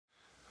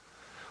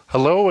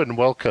Hello and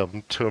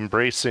welcome to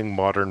Embracing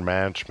Modern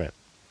Management.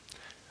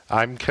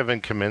 I'm Kevin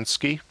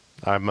Kaminski.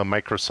 I'm a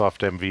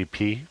Microsoft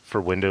MVP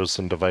for Windows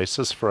and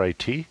Devices for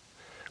IT.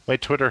 My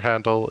Twitter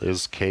handle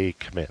is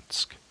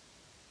KKaminski.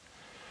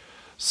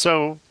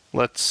 So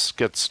let's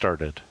get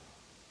started.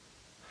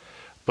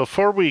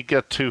 Before we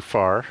get too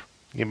far,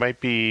 you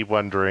might be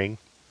wondering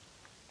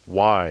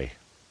why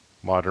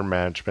modern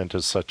management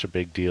is such a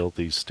big deal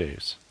these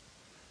days.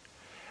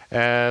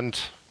 And,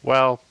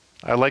 well,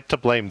 I like to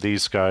blame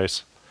these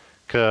guys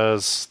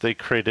because they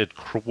created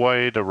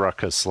quite a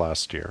ruckus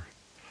last year.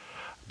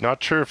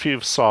 Not sure if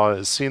you've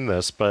seen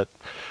this, but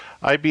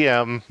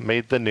IBM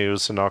made the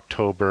news in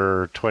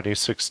October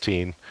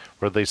 2016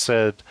 where they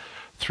said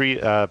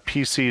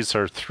PCs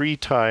are 3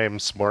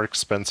 times more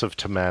expensive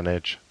to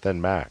manage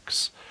than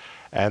Macs.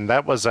 And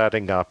that was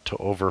adding up to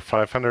over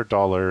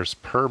 $500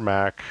 per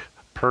Mac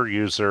per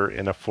user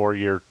in a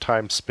 4-year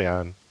time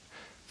span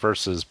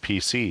versus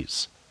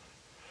PCs.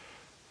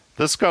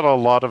 This got a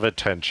lot of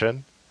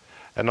attention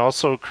and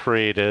also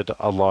created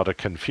a lot of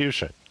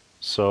confusion.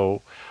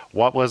 So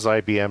what was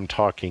IBM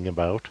talking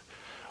about?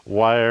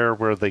 Where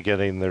were they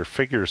getting their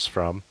figures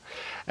from?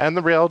 And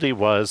the reality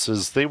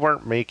is they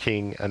weren't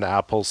making an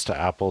apples to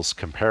apples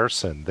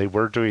comparison. They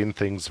were doing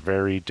things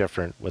very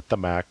different with the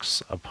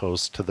Macs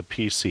opposed to the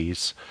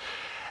PCs.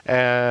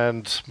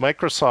 And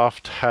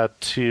Microsoft had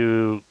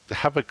to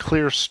have a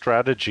clear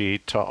strategy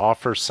to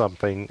offer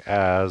something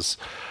as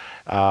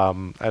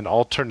an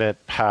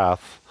alternate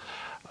path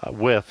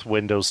with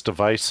Windows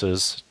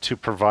devices to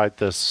provide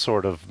this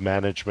sort of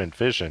management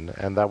vision,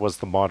 and that was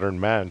the modern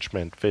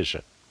management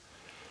vision.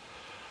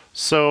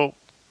 So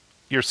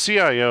your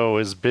CIO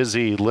is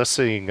busy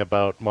listening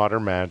about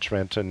modern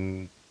management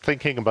and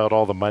thinking about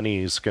all the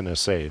money he's going to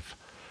save.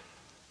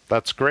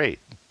 That's great,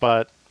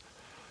 but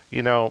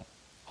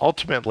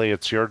ultimately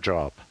it's your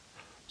job.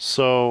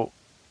 So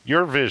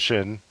your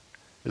vision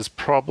is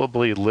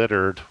probably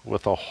littered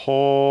with a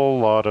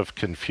whole lot of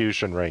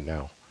confusion right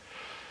now.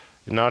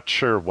 You're not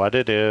sure what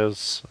it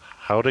is,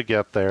 how to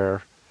get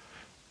there,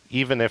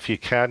 even if you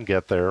can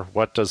get there,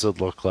 what does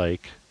it look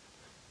like?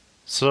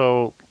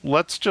 So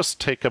let's just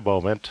take a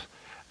moment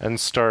and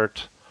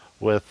start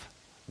with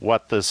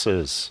what this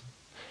is.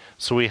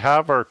 So we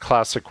have our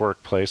classic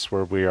workplace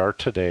where we are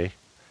today,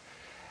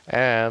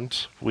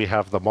 and we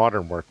have the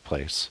modern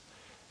workplace.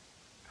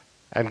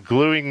 And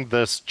gluing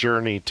this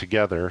journey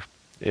together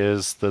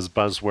is this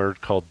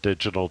buzzword called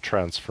digital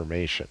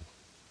transformation.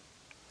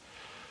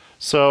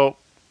 So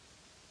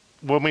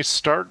when we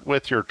start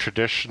with your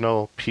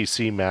traditional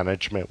PC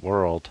management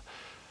world,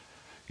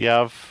 you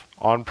have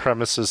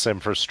on-premises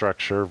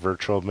infrastructure,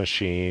 virtual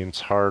machines,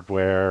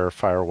 hardware,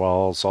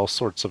 firewalls, all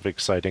sorts of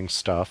exciting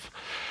stuff.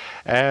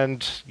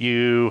 And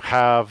you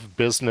have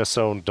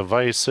business-owned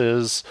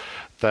devices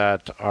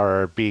that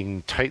are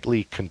being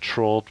tightly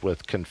controlled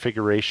with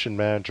configuration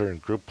manager and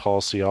group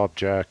policy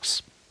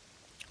objects.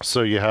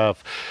 So you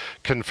have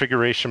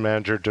Configuration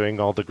Manager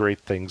doing all the great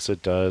things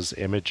it does: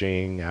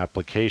 imaging,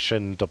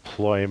 application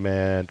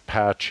deployment,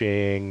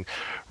 patching,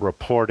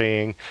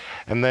 reporting.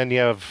 And then you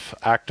have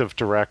Active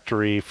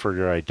Directory for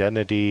your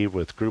identity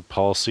with group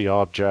policy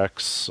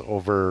objects,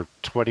 over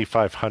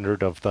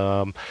 2,500 of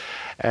them.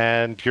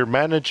 And you're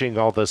managing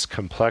all this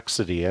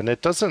complexity, and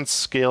it doesn't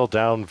scale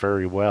down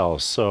very well.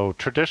 So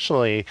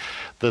traditionally,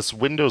 this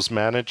Windows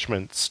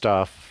management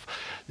stuff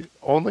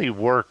only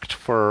worked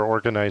for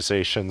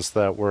organizations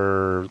that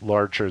were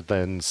larger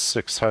than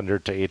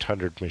 600 to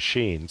 800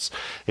 machines.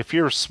 If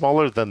you're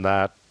smaller than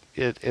that,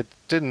 it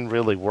didn't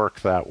really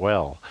work that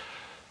well.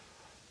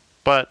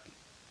 But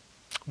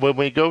when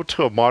we go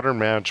to a modern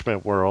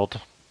management world,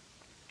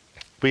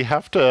 we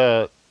have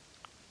to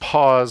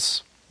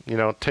pause,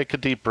 take a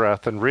deep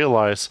breath and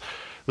realize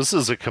this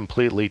is a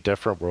completely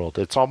different world.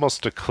 It's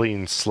almost a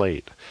clean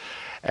slate.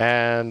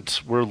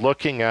 And we're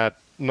looking at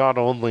not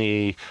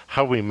only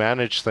how we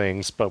manage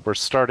things, but we're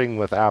starting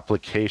with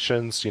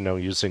applications,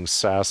 using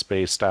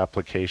SaaS-based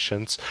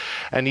applications,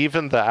 and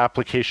even the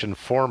application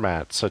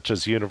format, such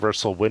as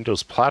Universal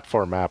Windows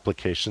Platform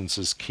applications,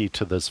 is key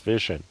to this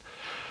vision.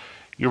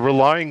 You're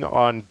relying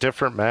on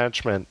different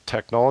management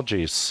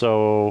technologies.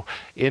 So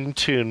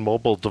Intune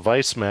mobile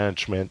device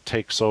management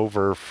takes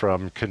over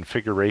from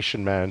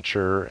Configuration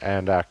Manager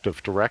and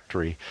Active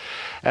Directory.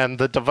 And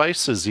the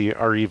devices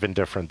are even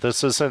different.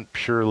 This isn't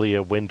purely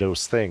a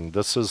Windows thing.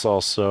 This is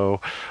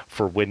also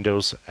for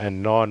Windows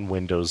and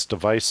non-Windows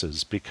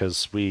devices,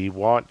 because we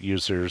want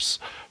users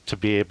to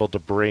be able to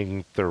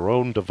bring their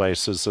own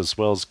devices, as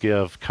well as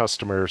give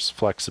customers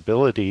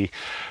flexibility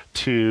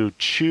to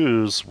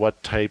choose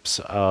what types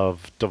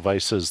of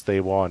devices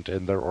they want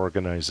in their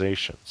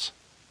organizations.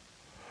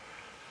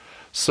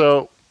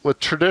 So with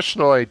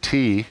traditional IT,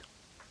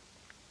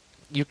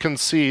 you can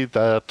see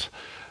that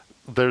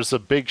there's a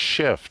big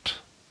shift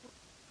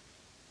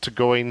to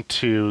going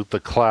to the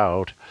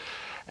cloud,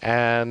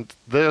 and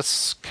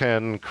this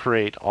can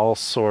create all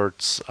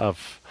sorts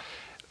of,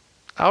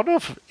 I don't know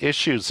if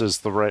issues is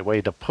the right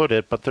way to put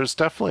it, but there's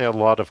definitely a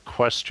lot of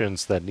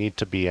questions that need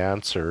to be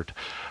answered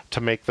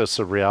to make this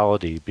a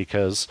reality,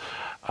 because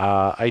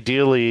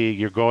ideally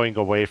you're going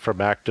away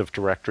from Active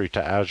Directory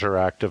to Azure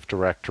Active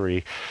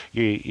Directory.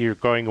 You're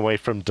going away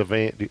from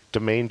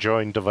domain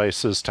joined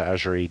devices to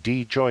Azure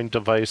AD joined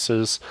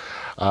devices.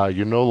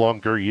 You're no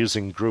longer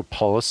using group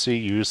policy,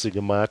 you're using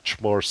a much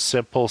more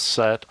simple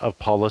set of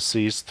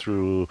policies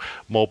through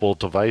mobile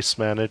device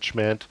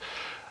management.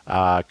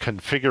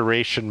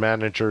 Configuration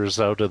managers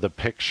out of the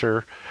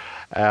picture.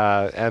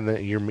 And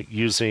then you're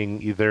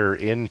using either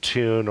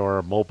Intune or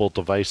a mobile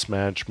device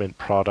management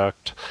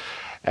product.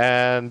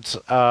 And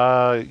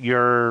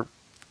your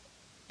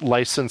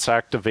license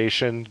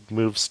activation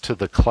moves to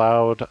the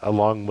cloud,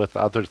 along with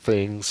other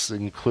things,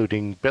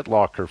 including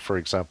BitLocker, for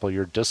example.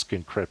 Your disk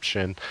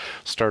encryption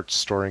starts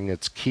storing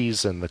its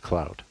keys in the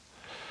cloud.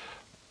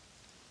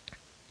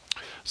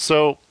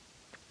 So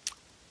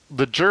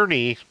the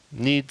journey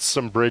needs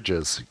some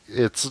bridges.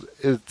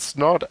 It's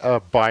not a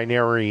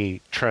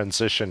binary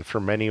transition for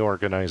many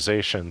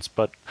organizations,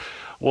 but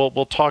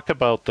we'll talk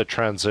about the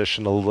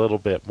transition a little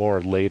bit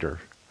more later.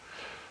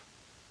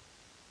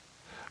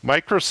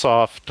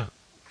 Microsoft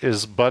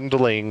is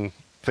bundling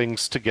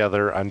things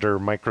together under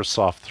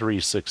Microsoft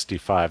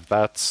 365.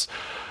 That's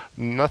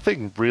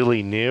nothing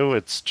really new.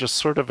 It's just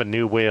sort of a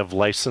new way of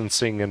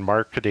licensing and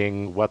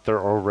marketing what they're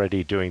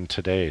already doing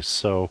today.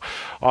 So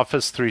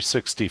Office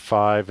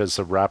 365 is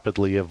a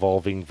rapidly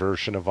evolving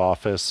version of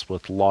Office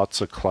with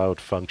lots of cloud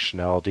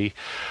functionality.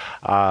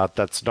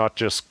 That's not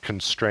just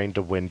constrained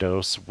to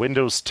Windows.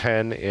 Windows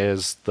 10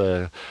 is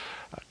the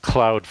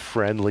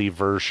cloud-friendly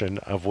version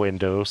of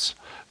Windows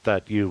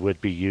that you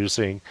would be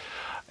using.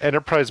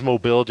 Enterprise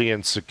mobility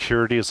and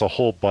security is a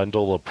whole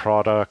bundle of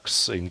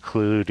products,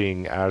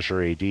 including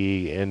Azure AD,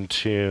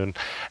 Intune,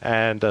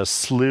 and a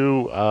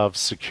slew of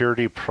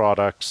security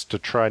products to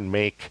try and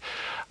make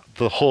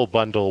the whole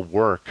bundle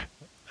work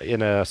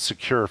in a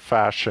secure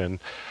fashion,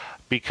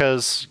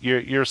 because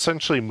you're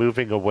essentially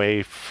moving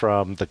away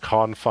from the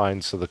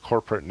confines of the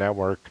corporate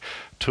network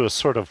to a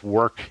sort of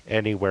work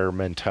anywhere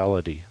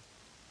mentality.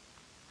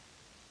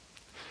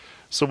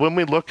 So when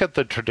we look at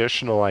the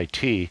traditional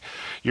IT,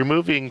 you're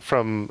moving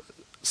from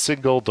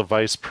single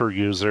device per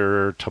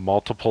user to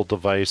multiple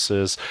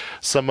devices.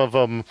 Some of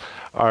them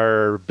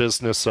are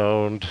business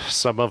owned,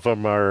 some of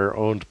them are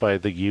owned by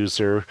the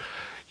user.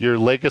 Your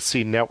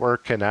legacy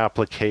network and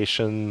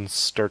applications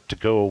start to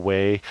go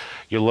away.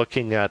 You're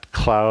looking at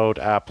cloud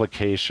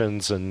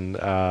applications and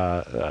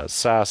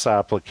SaaS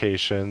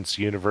applications,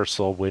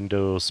 universal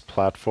Windows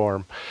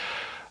platform.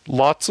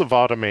 Lots of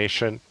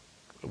automation.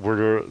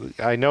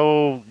 I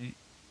know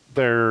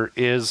there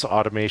is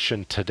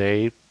automation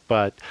today,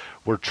 but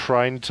we're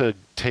trying to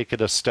take it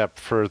a step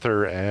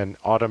further and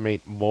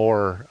automate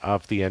more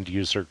of the end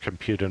user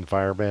compute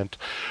environment.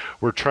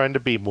 We're trying to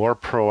be more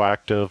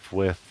proactive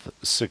with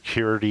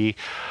security,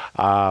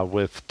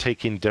 with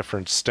taking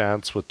different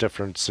stance with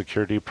different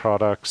security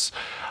products.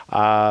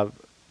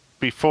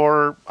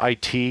 Before,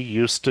 IT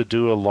used to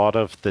do a lot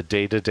of the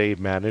day-to-day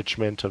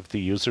management of the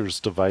user's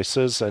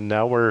devices, and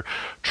now we're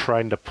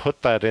trying to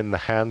put that in the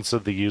hands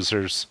of the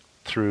users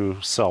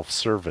through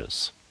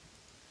self-service.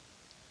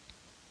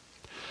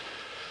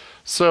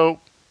 So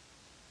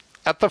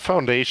at the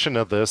foundation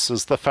of this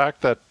is the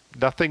fact that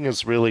nothing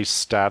is really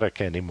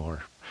static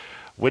anymore.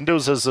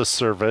 Windows as a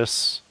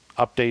service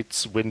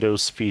updates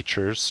Windows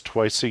features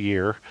twice a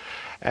year.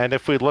 And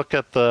if we look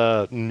at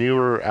the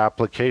newer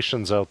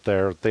applications out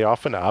there, they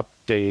often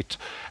update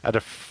at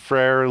a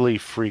fairly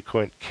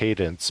frequent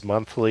cadence,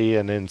 monthly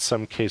and in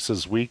some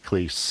cases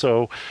weekly.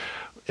 So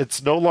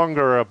it's no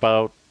longer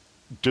about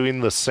doing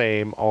the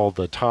same all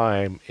the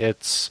time.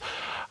 It's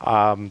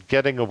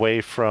getting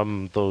away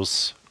from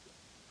those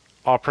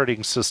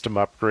operating system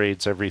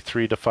upgrades every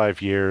 3 to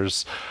 5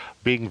 years,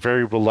 being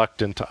very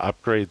reluctant to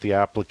upgrade the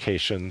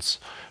applications,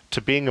 to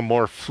being a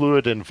more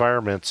fluid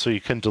environment so you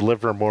can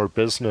deliver more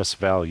business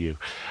value,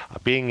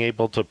 being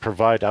able to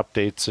provide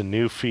updates and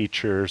new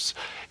features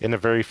in a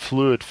very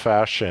fluid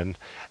fashion,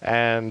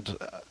 and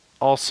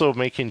also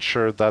making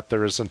sure that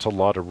there isn't a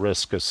lot of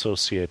risk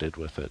associated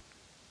with it.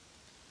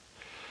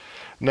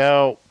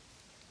 Now,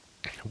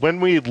 when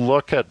we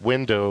look at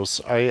Windows,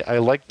 I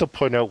like to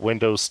point out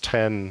Windows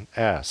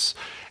 10s.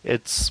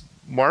 It's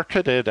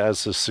marketed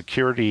as a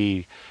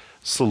security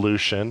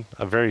solution,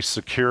 a very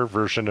secure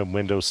version of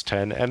Windows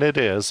 10, and it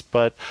is,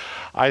 but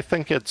I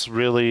think it's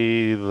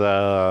really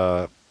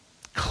the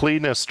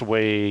cleanest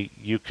way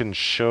you can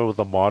show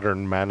the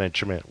modern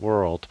management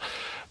world,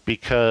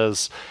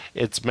 because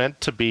it's meant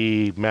to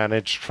be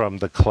managed from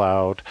the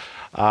cloud.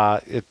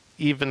 It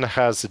even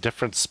has a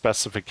different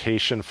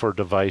specification for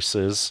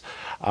devices,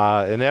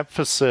 an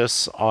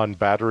emphasis on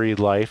battery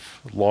life,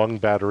 long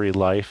battery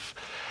life,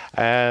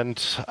 and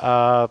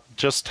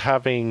just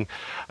having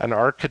an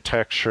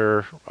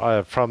architecture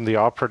from the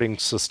operating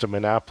system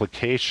and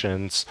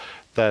applications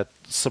that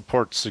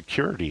support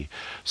security.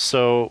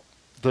 So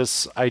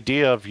this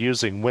idea of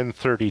using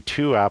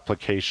Win32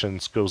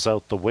 applications goes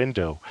out the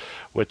window,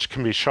 which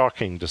can be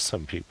shocking to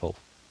some people.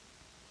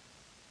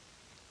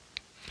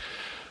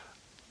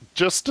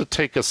 Just to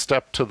take a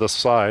step to the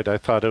side, I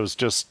thought it was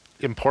just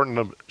important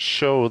to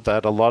show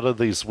that a lot of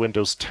these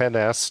Windows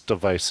 10s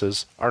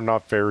devices are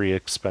not very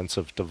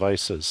expensive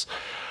devices.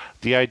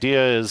 The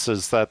idea is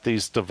that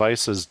these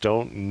devices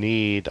don't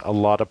need a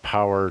lot of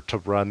power to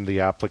run the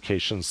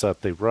applications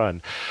that they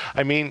run.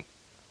 I mean,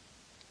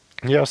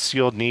 yes,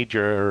 you'll need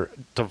your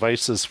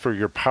devices for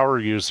your power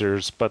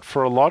users, but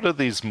for a lot of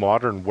these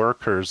modern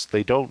workers,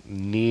 they don't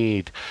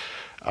need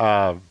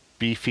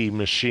beefy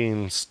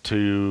machines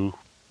to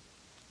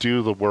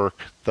do the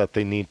work that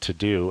they need to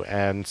do.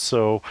 And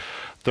so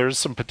there's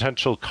some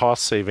potential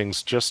cost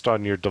savings just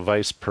on your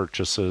device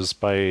purchases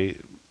by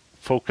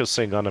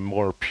focusing on a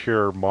more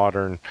pure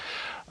modern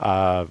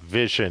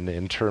vision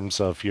in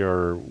terms of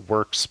your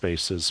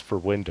workspaces for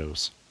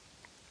Windows.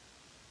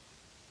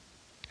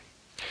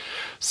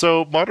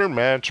 So modern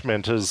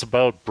management is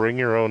about bring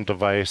your own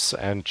device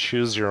and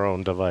choose your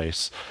own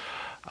device.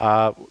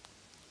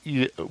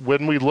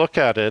 When we look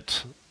at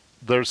it,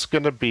 there's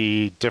going to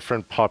be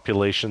different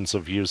populations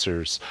of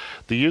users.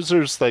 The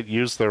users that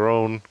use their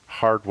own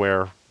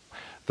hardware,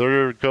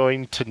 they're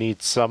going to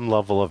need some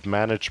level of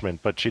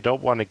management, but you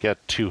don't want to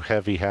get too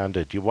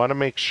heavy-handed. You want to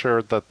make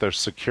sure that they're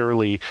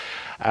securely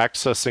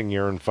accessing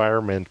your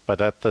environment,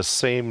 but at the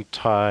same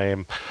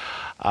time,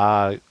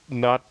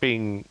 not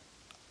being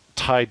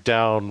tied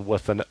down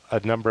with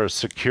a number of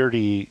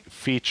security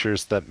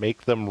features that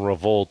make them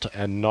revolt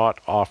and not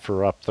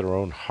offer up their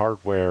own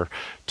hardware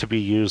to be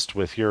used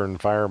with your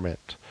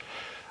environment.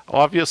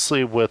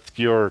 Obviously, with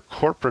your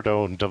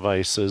corporate-owned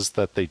devices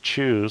that they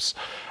choose,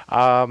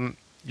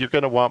 you're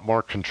going to want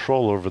more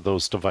control over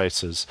those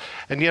devices.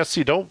 And yes,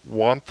 you don't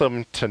want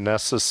them to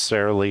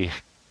necessarily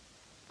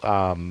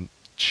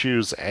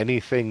choose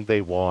anything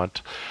they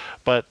want,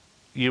 but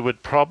you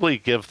would probably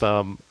give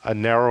them a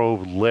narrow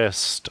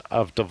list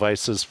of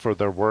devices for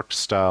their work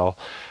style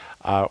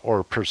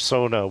or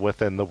persona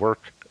within the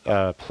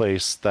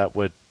workplace that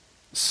would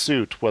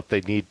suit what they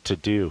need to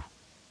do.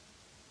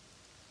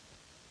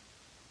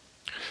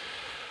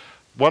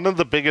 One of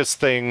the biggest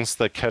things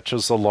that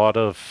catches a lot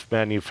of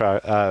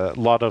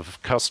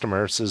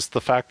customers is the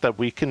fact that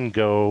we can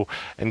go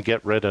and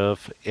get rid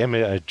of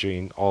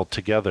imaging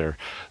altogether.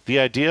 The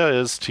idea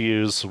is to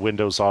use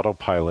Windows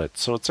Autopilot.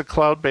 So it's a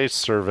cloud-based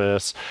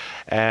service,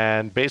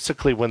 and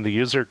basically when the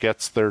user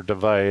gets their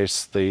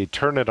device, they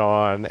turn it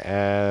on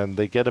and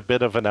they get a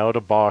bit of an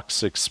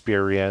out-of-box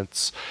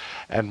experience.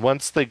 And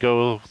once they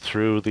go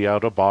through the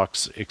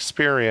out-of-box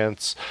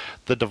experience,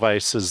 the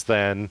device is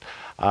then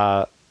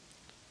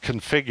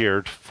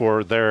configured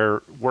for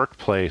their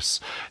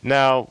workplace.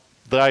 Now,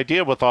 the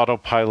idea with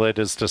Autopilot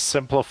is to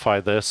simplify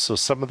this, so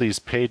some of these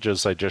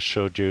pages I just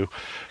showed you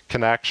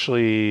can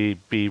actually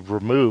be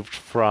removed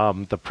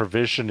from the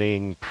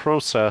provisioning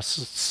process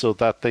so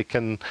that they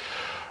can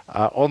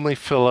only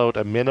fill out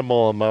a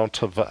minimal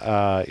amount of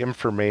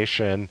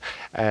information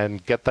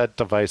and get that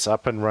device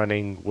up and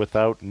running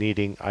without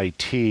needing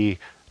IT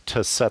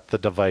to set the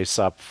device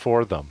up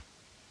for them.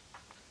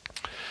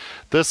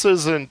 This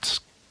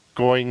isn't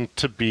going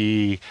to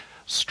be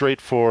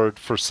straightforward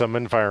for some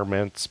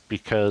environments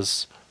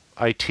because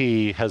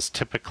IT has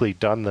typically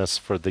done this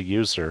for the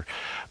user.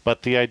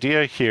 But the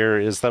idea here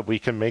is that we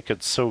can make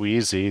it so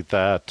easy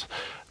that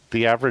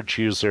the average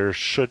user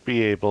should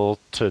be able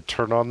to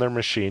turn on their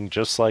machine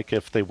just like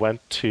if they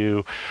went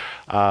to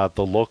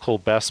the local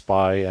Best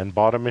Buy and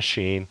bought a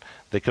machine.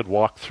 They could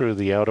walk through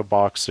the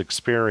out-of-box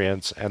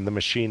experience and the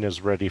machine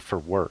is ready for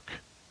work.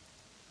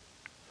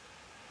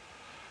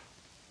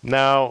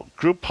 Now,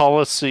 group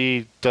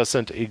policy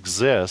doesn't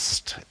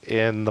exist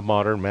in the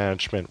modern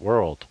management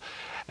world.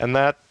 And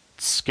that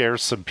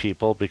scares some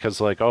people because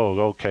like, oh,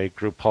 okay,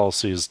 group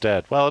policy is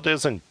dead. Well, it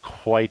isn't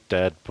quite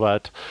dead,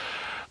 but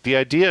the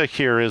idea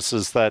here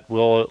is that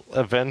we'll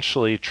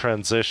eventually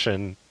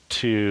transition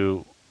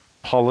to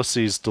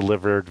policies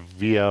delivered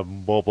via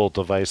mobile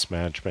device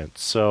management.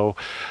 So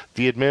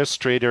the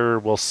administrator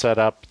will set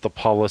up the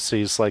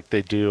policies like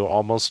they do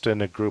almost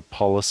in a group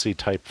policy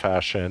type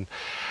fashion.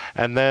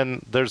 And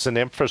then there's an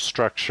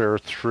infrastructure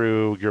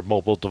through your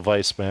mobile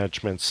device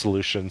management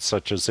solutions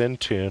such as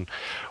Intune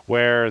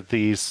where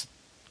these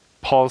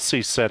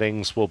policy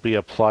settings will be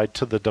applied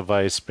to the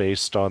device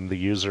based on the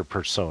user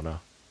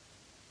persona.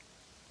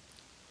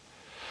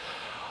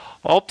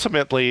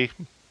 Ultimately,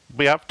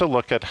 we have to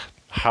look at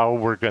how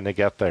we're going to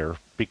get there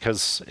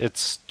because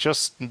it's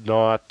just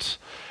not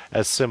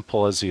as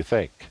simple as you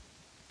think.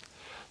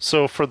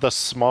 So for the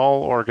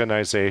small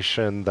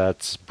organization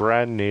that's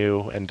brand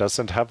new and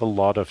doesn't have a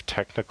lot of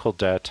technical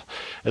debt,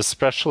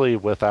 especially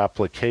with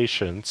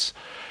applications,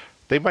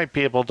 they might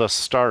be able to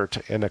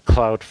start in a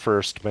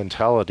cloud-first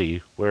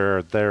mentality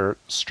where they're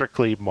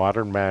strictly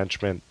modern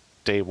management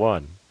day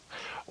one.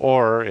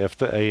 Or if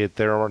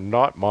they're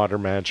not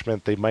modern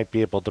management, they might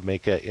be able to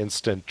make an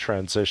instant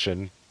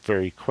transition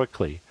very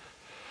quickly.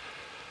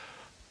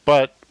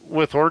 But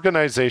with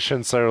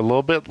organizations that are a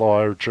little bit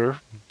larger,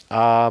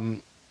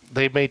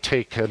 they may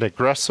take an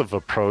aggressive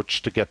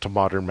approach to get to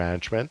modern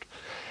management.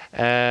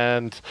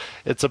 And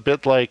it's a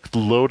bit like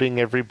loading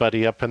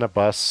everybody up in a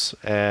bus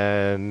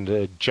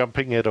and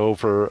jumping it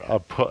over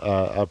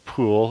a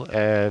pool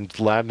and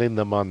landing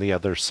them on the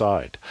other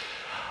side.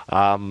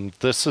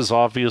 This is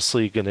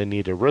obviously going to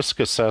need a risk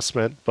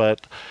assessment,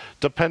 but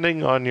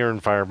depending on your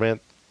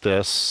environment,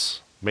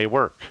 this may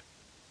work.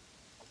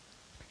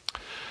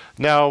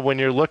 Now, when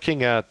you're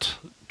looking at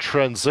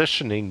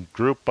transitioning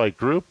group by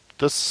group,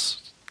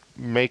 this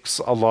makes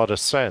a lot of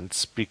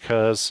sense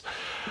because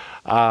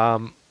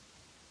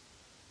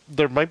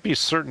there might be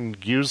certain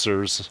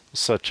users,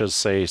 such as,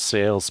 say,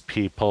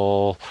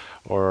 salespeople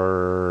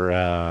or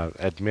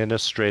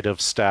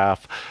administrative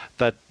staff,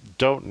 that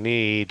don't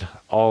need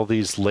all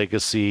these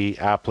legacy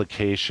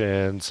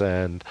applications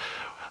and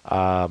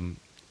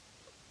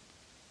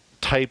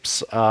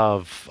types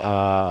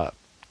of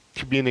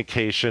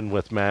communication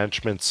with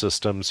management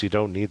systems. You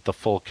don't need the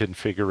full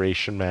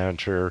configuration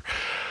manager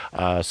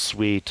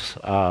suite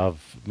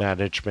of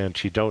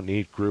management. You don't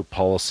need group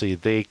policy.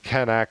 They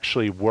can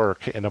actually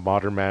work in a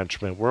modern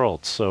management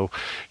world. So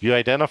you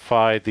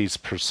identify these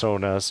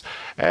personas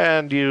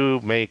and you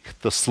make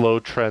the slow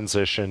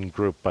transition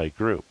group by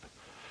group.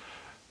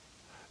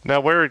 Now,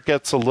 where it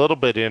gets a little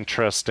bit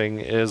interesting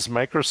is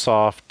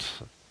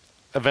Microsoft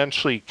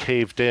eventually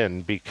caved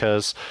in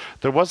because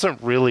there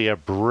wasn't really a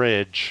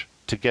bridge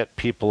to get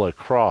people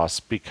across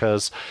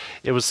because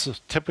it was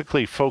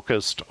typically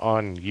focused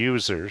on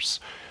users.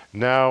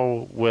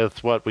 Now,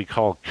 with what we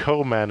call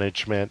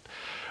co-management,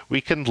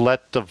 we can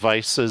let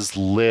devices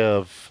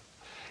live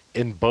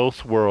in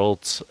both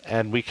worlds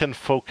and we can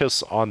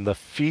focus on the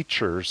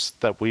features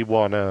that we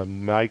want to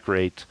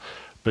migrate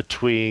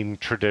between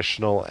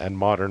traditional and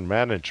modern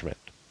management.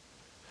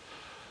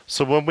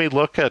 So when we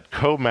look at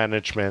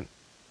co-management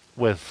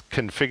with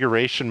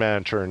Configuration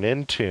Manager and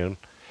Intune,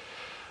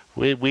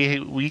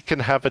 we can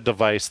have a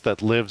device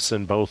that lives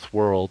in both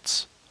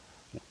worlds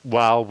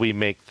while we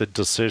make the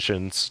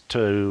decisions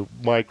to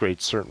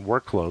migrate certain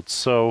workloads.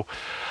 So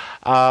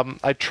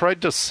I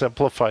tried to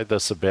simplify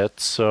this a bit.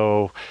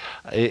 So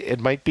it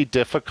might be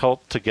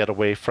difficult to get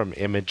away from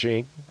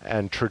imaging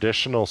and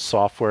traditional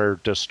software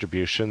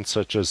distribution,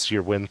 such as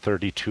your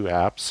Win32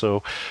 app.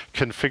 So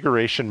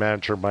Configuration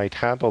Manager might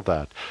handle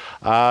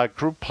that.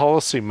 Group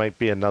policy might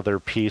be another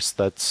piece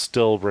that's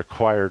still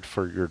required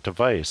for your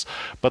device.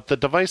 But the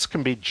device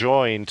can be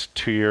joined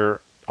to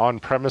your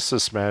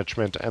on-premises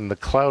management and the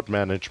cloud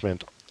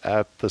management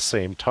at the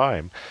same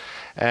time.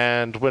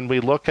 And when we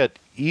look at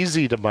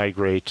easy to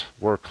migrate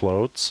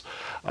workloads,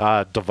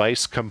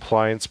 device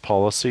compliance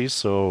policies,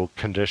 so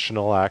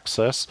conditional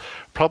access,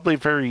 probably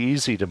very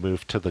easy to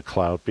move to the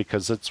cloud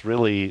because it's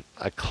really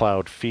a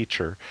cloud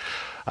feature.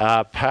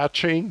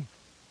 Patching,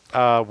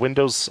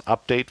 Windows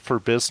Update for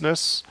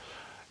Business,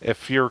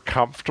 if you're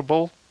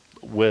comfortable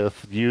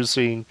with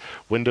using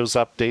Windows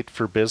Update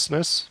for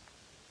Business,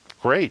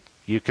 great.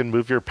 You can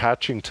move your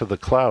patching to the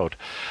cloud.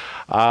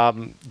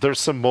 There's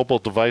some mobile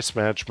device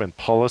management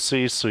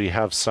policies, so you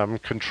have some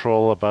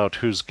control about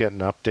who's getting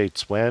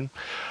updates when.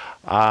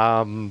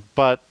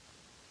 But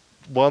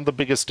one of the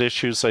biggest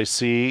issues I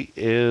see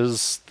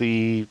is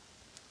the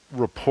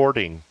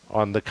reporting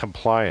on the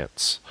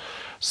compliance.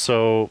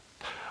 So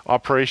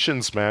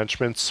Operations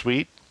Management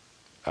Suite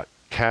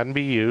can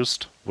be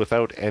used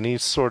without any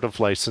sort of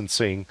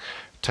licensing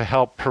to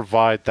help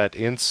provide that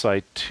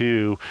insight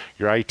to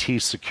your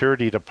IT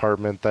security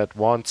department that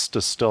wants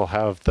to still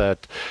have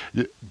that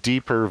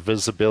deeper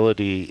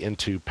visibility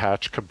into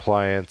patch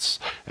compliance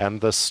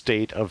and the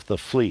state of the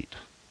fleet.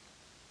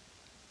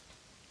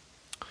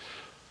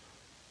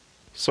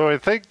 So I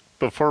think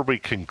before we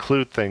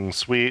conclude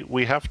things,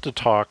 we have to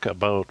talk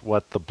about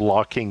what the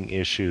blocking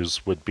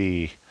issues would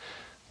be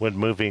when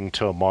moving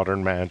to a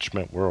modern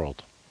management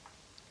world.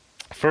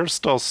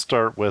 First, I'll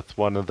start with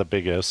one of the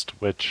biggest,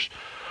 which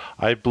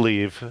I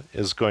believe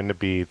is going to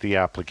be the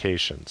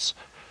applications.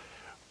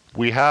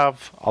 We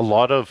have a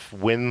lot of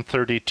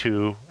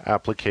Win32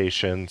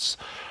 applications.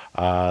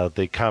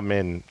 They come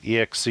in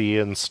EXE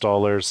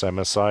installers,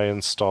 MSI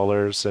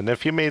installers, and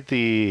if you made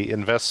the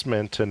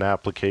investment in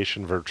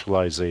application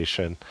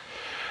virtualization,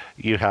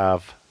 you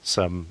have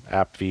some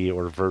AppV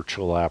or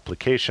virtual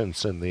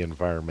applications in the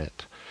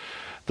environment.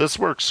 This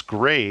works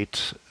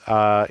great,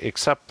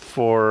 except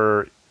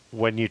for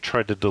when you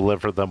try to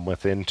deliver them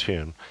with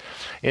Intune.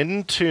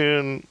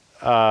 Intune,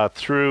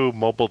 through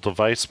mobile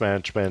device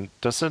management,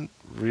 doesn't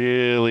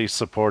really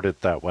support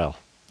it that well.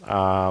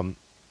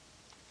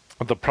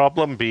 The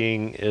problem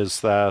being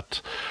is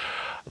that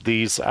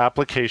these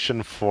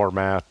application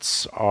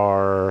formats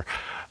are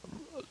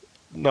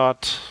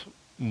not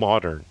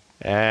modern.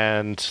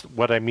 And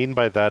what I mean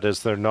by that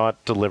is they're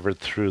not delivered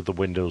through the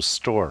Windows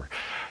Store.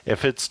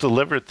 If it's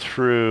delivered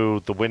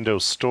through the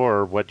Windows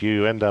Store, what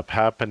you end up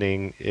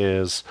happening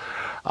is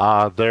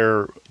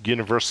they're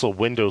universal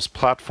Windows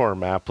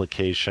platform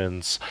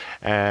applications,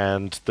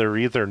 and they're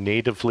either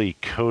natively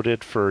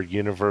coded for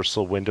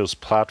universal Windows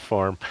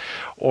platform,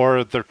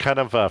 or they're kind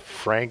of a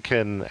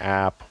Franken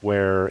app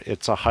where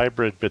it's a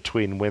hybrid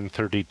between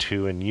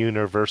Win32 and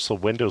universal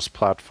Windows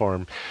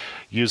platform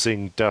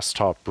using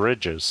desktop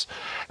bridges.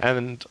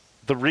 And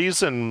the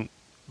reason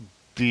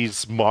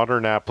these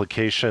modern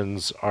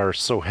applications are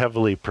so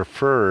heavily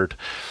preferred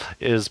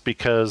is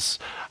because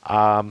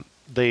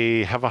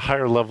they have a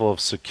higher level of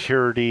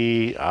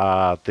security.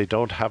 They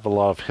don't have a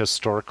lot of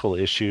historical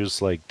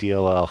issues like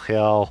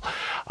DLL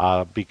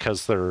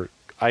because they're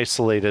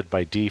isolated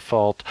by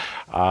default.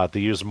 They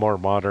use more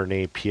modern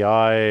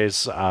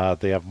APIs.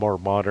 They have more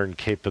modern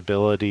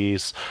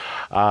capabilities.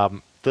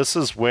 This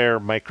is where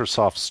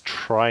Microsoft's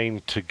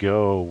trying to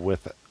go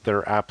with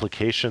their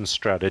application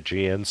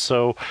strategy. And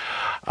so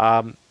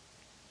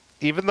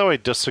even though I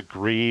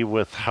disagree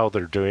with how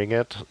they're doing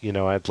it,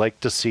 I'd like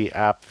to see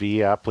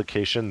AppV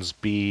applications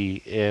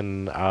be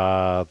in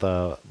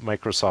the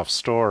Microsoft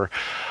Store.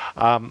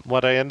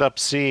 What I end up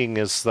seeing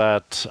is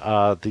that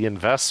the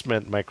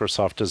investment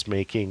Microsoft is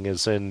making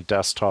is in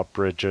desktop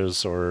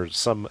bridges, or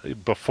some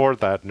before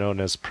that known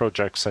as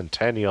Project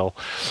Centennial,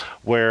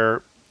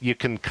 where you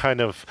can kind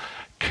of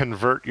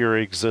convert your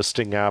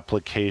existing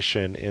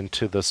application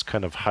into this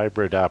kind of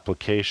hybrid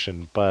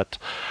application. But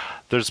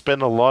there's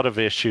been a lot of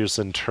issues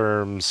in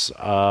terms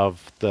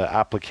of the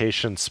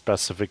application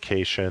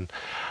specification,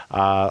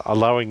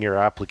 allowing your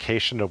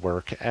application to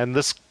work. And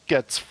this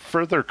gets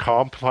further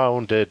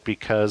compounded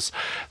because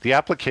the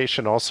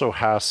application also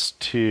has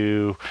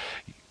to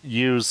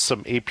use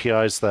some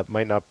APIs that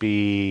might not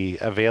be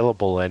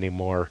available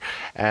anymore.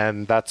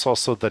 And that's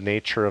also the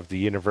nature of the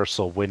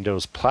universal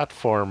Windows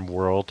platform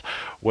world,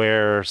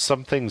 where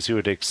some things you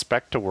would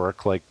expect to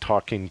work, like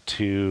talking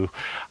to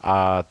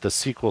the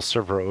SQL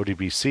Server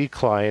ODBC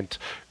client,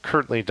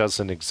 currently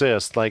doesn't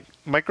exist. Like,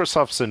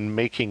 Microsoft's in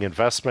making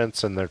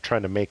investments and they're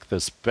trying to make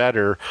this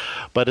better,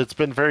 but it's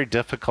been very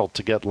difficult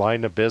to get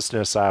line of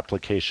business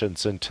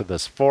applications into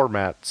this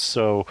format.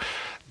 So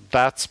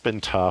that's been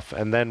tough.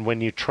 And then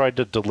when you try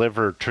to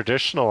deliver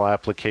traditional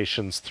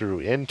applications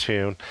through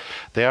Intune,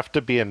 they have to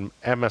be in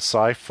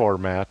MSI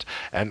format,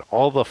 and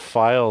all the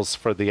files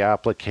for the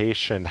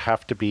application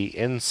have to be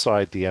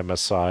inside the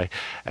MSI.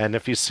 And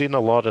if you've seen a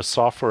lot of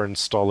software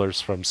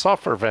installers from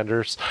software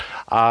vendors,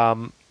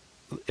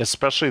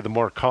 especially the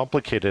more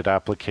complicated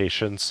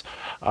applications,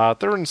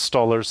 their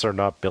installers are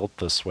not built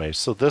this way.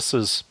 So this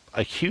is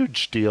a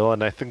huge deal,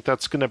 and I think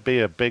that's going to be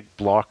a big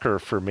blocker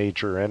for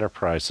major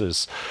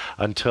enterprises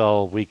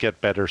until we get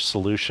better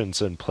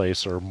solutions in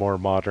place or more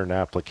modern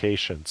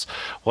applications.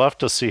 We'll have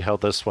to see how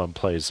this one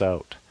plays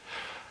out.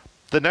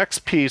 The next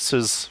piece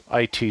is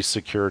IT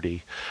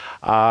security.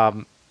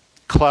 Cloud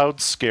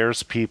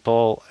scares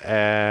people,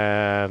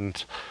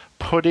 and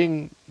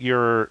putting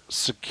your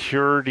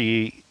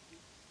security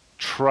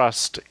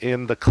trust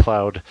in the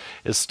cloud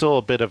is still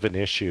a bit of an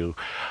issue.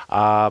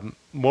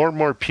 More and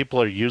more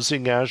people are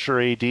using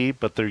Azure AD,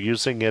 but they're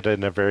using it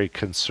in a very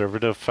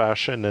conservative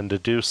fashion. And to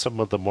do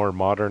some of the more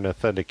modern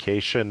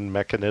authentication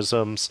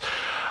mechanisms,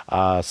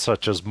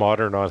 such as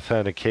modern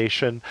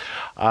authentication,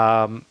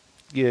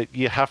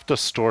 you have to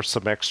store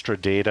some extra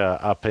data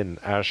up in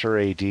Azure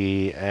AD,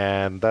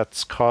 and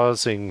that's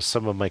causing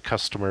some of my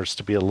customers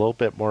to be a little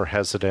bit more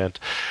hesitant.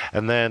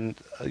 And then,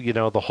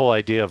 the whole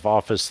idea of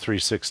Office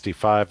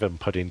 365 and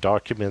putting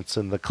documents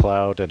in the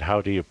cloud, and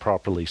how do you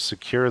properly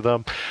secure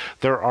them?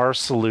 There are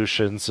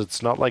solutions.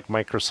 It's not like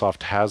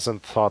Microsoft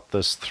hasn't thought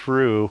this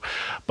through,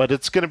 but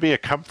it's going to be a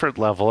comfort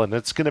level, and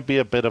it's going to be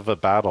a bit of a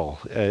battle.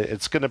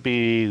 It's going to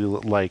be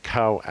like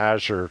how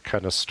Azure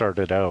kind of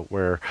started out,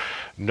 where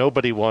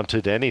nobody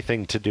wanted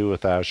anything to do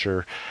with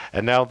Azure.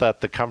 And now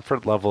that the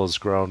comfort level has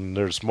grown,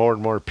 there's more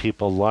and more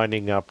people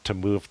lining up to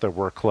move their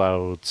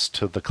workloads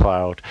to the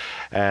cloud,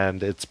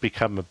 and it's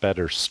become a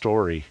better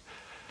story.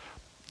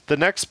 The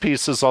next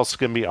piece is also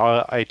going to be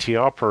IT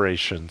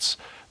operations.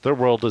 Their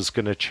world is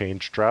going to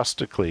change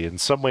drastically, in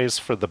some ways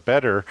for the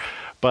better,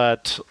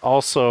 but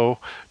also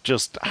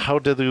just how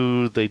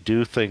do they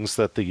do things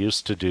that they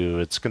used to do.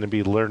 It's going to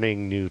be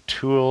learning new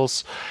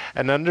tools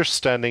and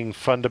understanding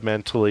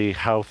fundamentally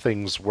how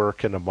things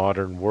work in a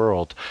modern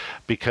world,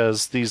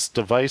 because these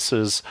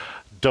devices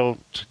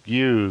don't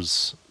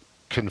use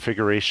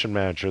configuration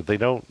manager. They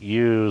don't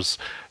use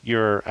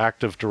your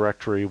Active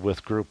Directory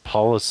with group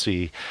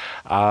policy.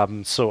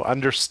 So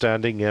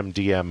understanding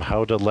MDM,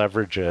 how to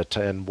leverage it,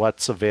 and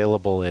what's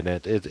available in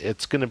it,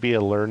 it's going to be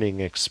a learning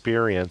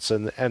experience.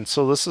 And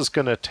so this is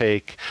going to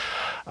take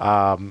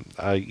some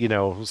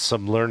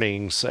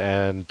learnings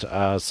and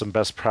some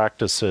best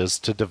practices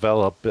to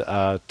develop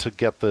to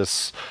get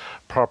this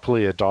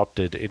properly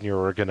adopted in your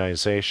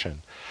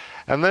organization.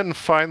 And then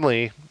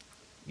finally,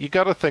 you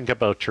got to think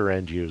about your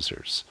end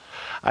users.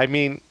 I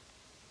mean,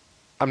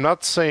 I'm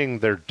not saying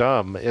they're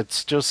dumb.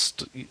 It's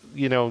just,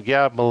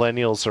 yeah,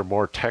 millennials are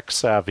more tech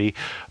savvy,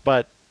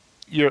 but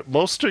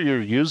most of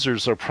your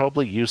users are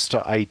probably used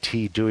to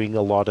IT doing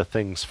a lot of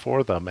things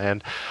for them.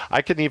 And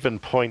I can even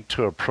point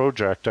to a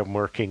project I'm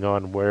working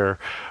on where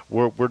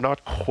we're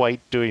not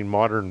quite doing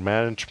modern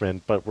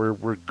management, but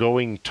we're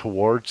going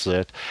towards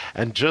it.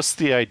 And just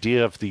the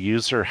idea of the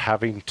user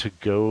having to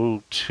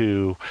go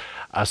to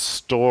a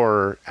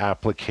store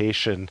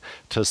application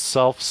to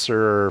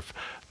self-serve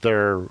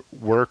their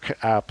work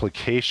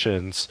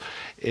applications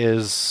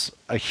is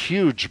a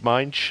huge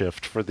mind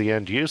shift for the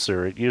end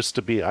user. It used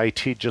to be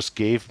IT just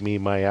gave me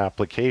my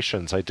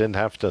applications. I didn't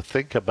have to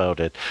think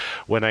about it.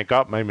 When I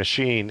got my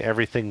machine,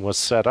 everything was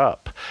set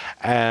up.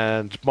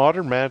 And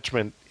modern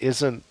management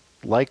isn't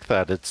like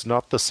that. It's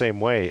not the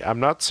same way. I'm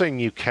not saying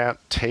you can't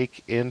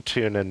take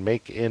Intune and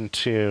make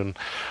Intune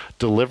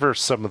deliver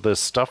some of this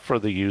stuff for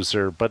the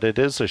user, but it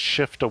is a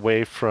shift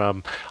away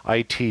from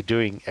IT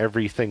doing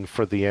everything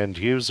for the end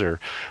user,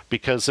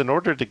 because in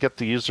order to get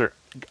the user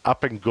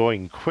up and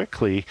going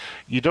quickly,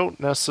 you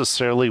don't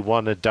necessarily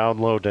want to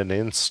download and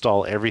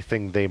install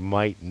everything they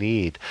might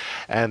need.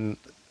 And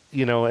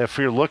if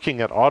you're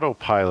looking at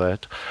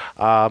autopilot,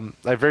 I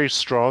very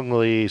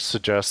strongly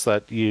suggest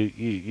that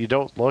you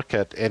don't look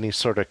at any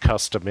sort of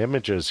custom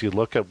images. You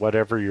look at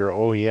whatever your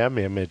OEM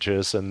image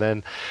is, and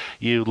then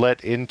you let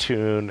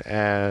Intune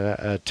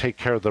take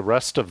care of the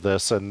rest of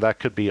this, and that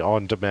could be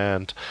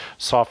on-demand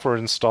software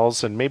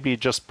installs, and maybe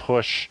just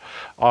push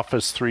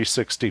Office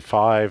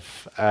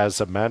 365 as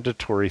a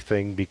mandatory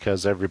thing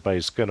because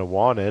everybody's going to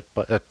want it.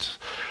 But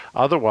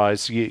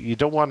otherwise, you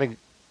don't want to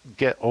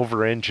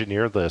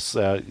over-engineer this.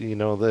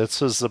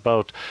 This is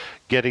about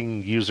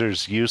getting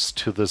users used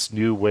to this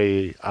new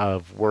way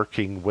of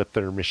working with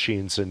their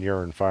machines in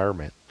your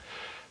environment.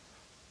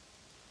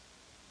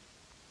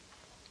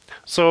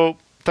 So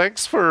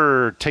thanks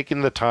for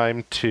taking the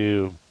time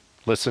to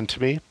listen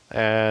to me.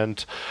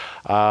 And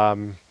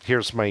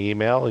here's my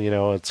email.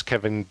 It's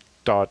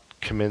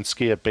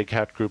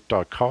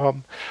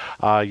kevin.kaminski@bighatgroup.com.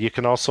 You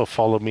can also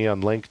follow me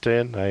on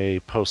LinkedIn. I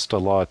post a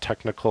lot of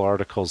technical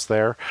articles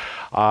there.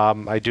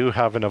 I do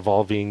have an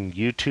evolving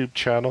YouTube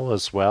channel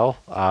as well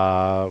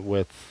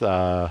with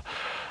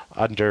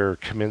under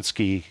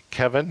Kaminski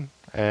Kevin.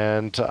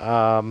 And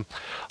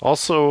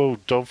also,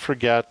 don't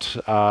forget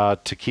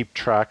to keep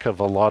track of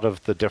a lot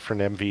of the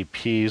different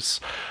MVPs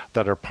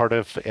that are part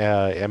of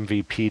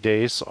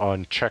MVPDays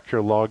on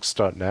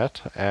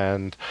checkyourlogs.net.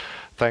 And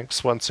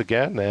thanks once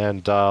again,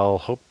 and I'll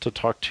hope to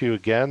talk to you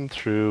again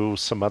through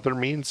some other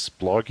means,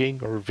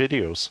 blogging or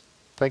videos.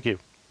 Thank you.